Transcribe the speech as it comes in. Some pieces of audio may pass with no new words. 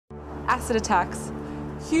acid attacks.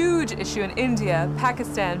 Huge issue in India,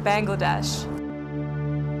 Pakistan, Bangladesh.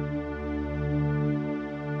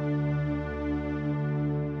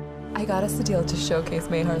 I got us a deal to showcase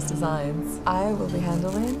Mayhar's designs. I will be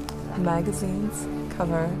handling magazines,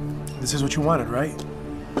 cover. This is what you wanted, right?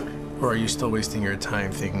 Or are you still wasting your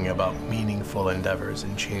time thinking about meaningful endeavors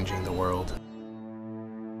and changing the world?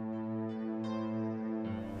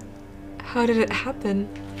 How did it happen?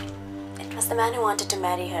 It was the man who wanted to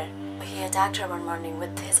marry her. He attacked her one morning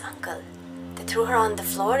with his uncle. They threw her on the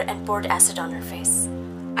floor and poured acid on her face.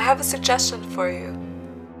 I have a suggestion for you.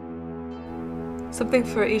 Something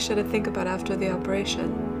for Isha to think about after the operation.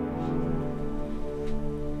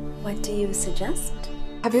 What do you suggest?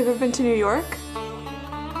 Have you ever been to New York?